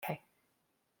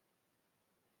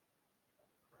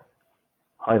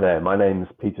Hi there, my name is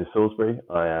Peter Salisbury.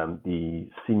 I am the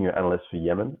Senior Analyst for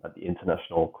Yemen at the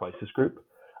International Crisis Group,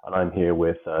 and I'm here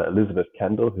with Elizabeth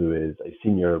Kendall, who is a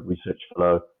Senior Research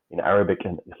Fellow in Arabic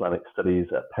and Islamic Studies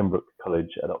at Pembroke College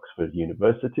at Oxford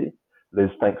University. Liz,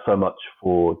 thanks so much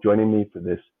for joining me for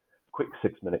this quick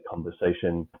 6-minute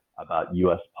conversation about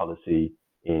US policy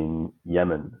in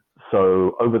Yemen.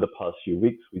 So over the past few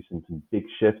weeks, we've seen some big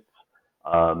shifts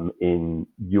in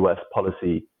US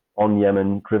policy on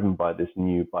Yemen, driven by this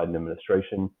new Biden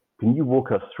administration. Can you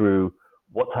walk us through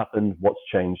what's happened, what's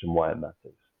changed, and why it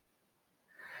matters?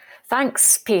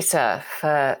 Thanks, Peter,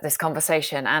 for this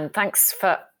conversation. And thanks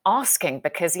for asking,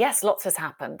 because yes, lots has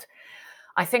happened.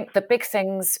 I think the big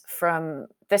things from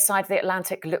this side of the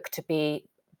Atlantic look to be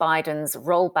Biden's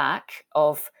rollback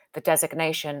of the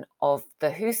designation of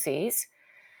the Houthis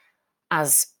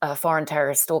as a foreign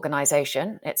terrorist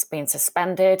organization. It's been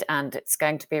suspended and it's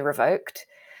going to be revoked.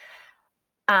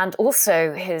 And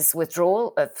also his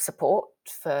withdrawal of support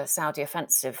for Saudi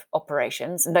offensive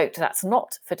operations. Note that's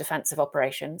not for defensive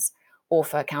operations or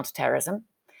for counterterrorism.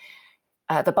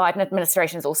 The Biden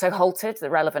administration has also halted the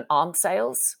relevant arms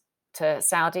sales to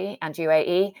Saudi and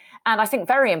UAE. And I think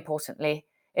very importantly,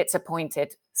 it's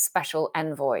appointed special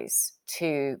envoys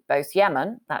to both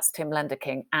Yemen, that's Tim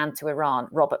Lenderking, and to Iran,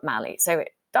 Robert Malley. So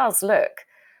it does look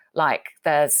like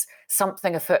there's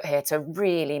something afoot here to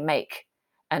really make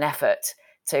an effort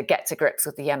to get to grips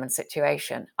with the Yemen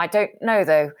situation. I don't know,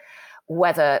 though,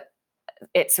 whether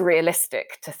it's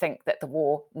realistic to think that the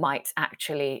war might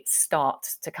actually start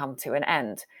to come to an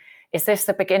end. Is this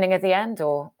the beginning of the end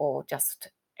or just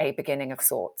a beginning of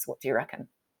sorts? What do you reckon?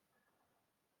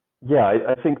 Yeah,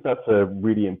 I think that's a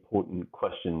really important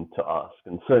question to ask.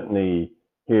 And certainly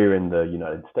here in the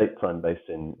United States, I'm based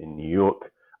in New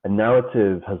York, a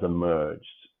narrative has emerged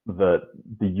that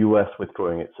the US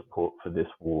withdrawing its support for this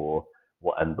war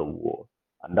will end the war.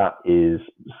 And that is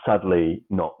sadly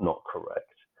not correct.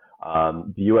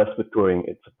 The US withdrawing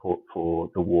its support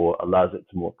for the war allows it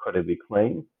to more credibly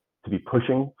claim to be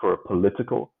pushing for a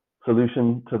political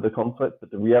solution to the conflict.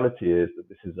 But the reality is that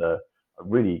this is a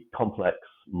really complex,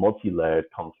 multi-layered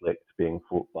conflict being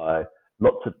fought by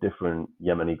lots of different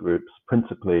Yemeni groups,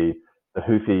 principally the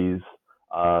Houthis,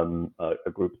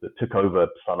 a group that took over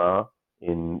Sana'a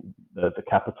in the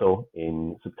capital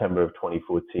in September of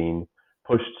 2014,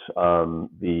 pushed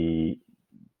the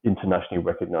internationally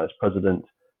recognized president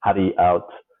Hadi out.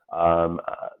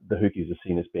 The Houthis are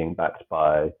seen as being backed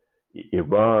by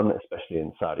Iran, especially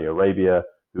in Saudi Arabia,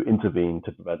 who intervened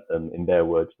to prevent them, in their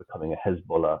words, becoming a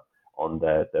Hezbollah on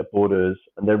their borders.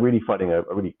 And they're really fighting a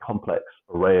really complex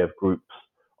array of groups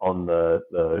on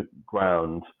the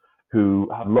ground who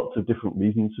have lots of different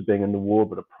reasons for being in the war,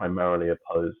 but are primarily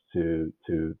opposed to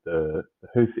the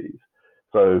Houthis.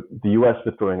 So the US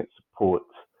withdrawing its support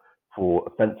for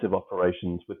offensive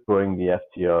operations, withdrawing the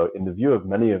FTO, in the view of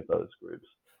many of those groups,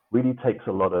 really takes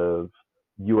a lot of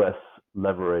US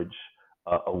leverage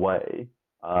away.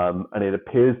 And it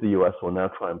appears the US will now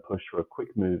try and push for a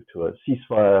quick move to a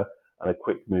ceasefire and a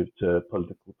quick move to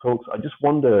political talks. I just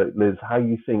wonder, Liz, how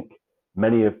you think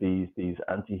many of these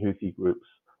anti-Houthi groups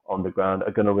on the ground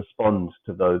are going to respond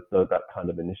to that kind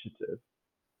of initiative.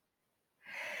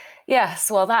 Yes,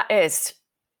 well, that is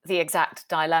the exact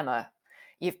dilemma.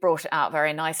 You've brought it out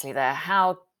very nicely there.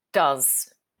 How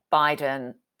does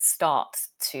Biden start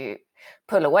to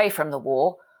pull away from the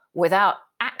war without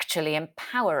actually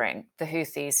empowering the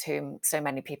Houthis, whom so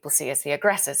many people see as the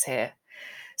aggressors here?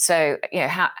 So,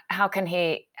 how can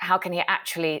he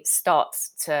actually start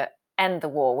to end the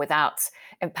war without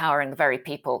empowering the very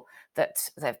people that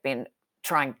they've been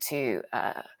trying to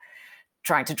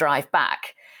drive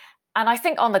back? And I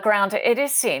think on the ground it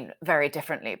is seen very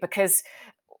differently, because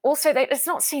also it's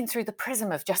not seen through the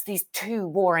prism of just these two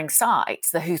warring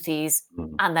sides, the Houthis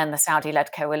and then the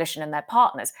Saudi-led coalition and their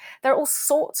partners. There are all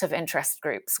sorts of interest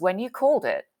groups. When you called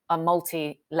it a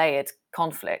multi-layered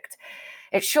conflict,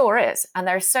 it sure is. And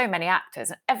there are so many actors.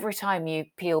 And every time you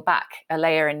peel back a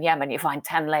layer in Yemen, you find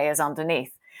 10 layers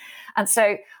underneath. And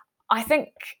so I think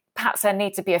perhaps there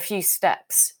need to be a few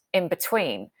steps in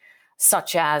between,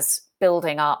 such as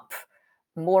building up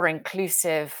more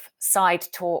inclusive side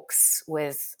talks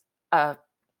with a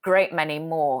great many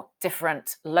more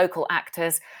different local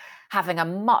actors, having a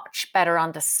much better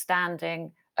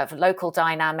understanding of local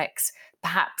dynamics,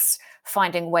 perhaps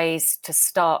finding ways to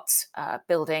start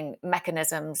building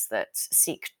mechanisms that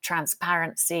seek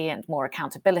transparency and more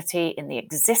accountability in the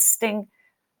existing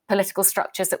political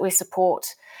structures that we support.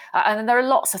 And there are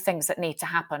lots of things that need to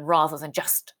happen rather than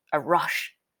just a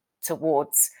rush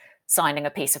towards signing a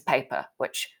piece of paper,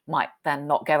 which might then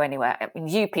not go anywhere. I mean,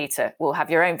 you, Peter, will have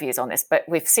your own views on this, but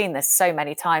we've seen this so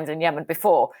many times in Yemen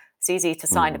before. It's easy to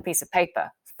sign a piece of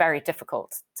paper. It's very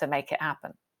difficult to make it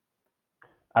happen.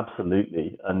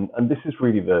 Absolutely. And this is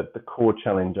really the core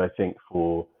challenge, I think,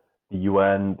 for the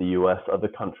UN, the US, other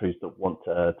countries that want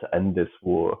to end this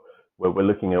war, where we're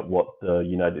looking at what the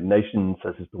United Nations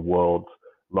says is the world's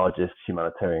largest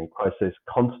humanitarian crisis,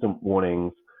 constant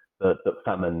warnings that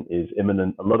famine is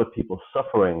imminent, a lot of people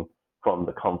suffering from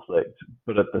the conflict,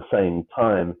 but at the same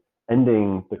time,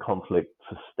 ending the conflict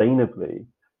sustainably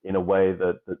in a way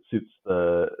that suits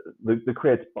that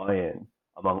creates buy-in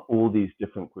among all these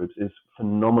different groups is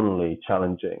phenomenally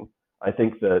challenging. I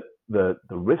think that the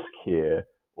risk here,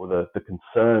 or the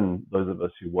concern those of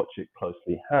us who watch it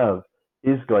closely have,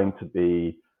 is going to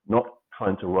be not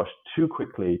trying to rush too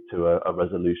quickly to a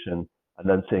resolution and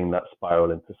then seeing that spiral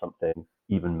into something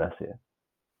even messier.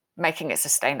 Making it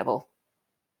sustainable.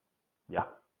 Yeah.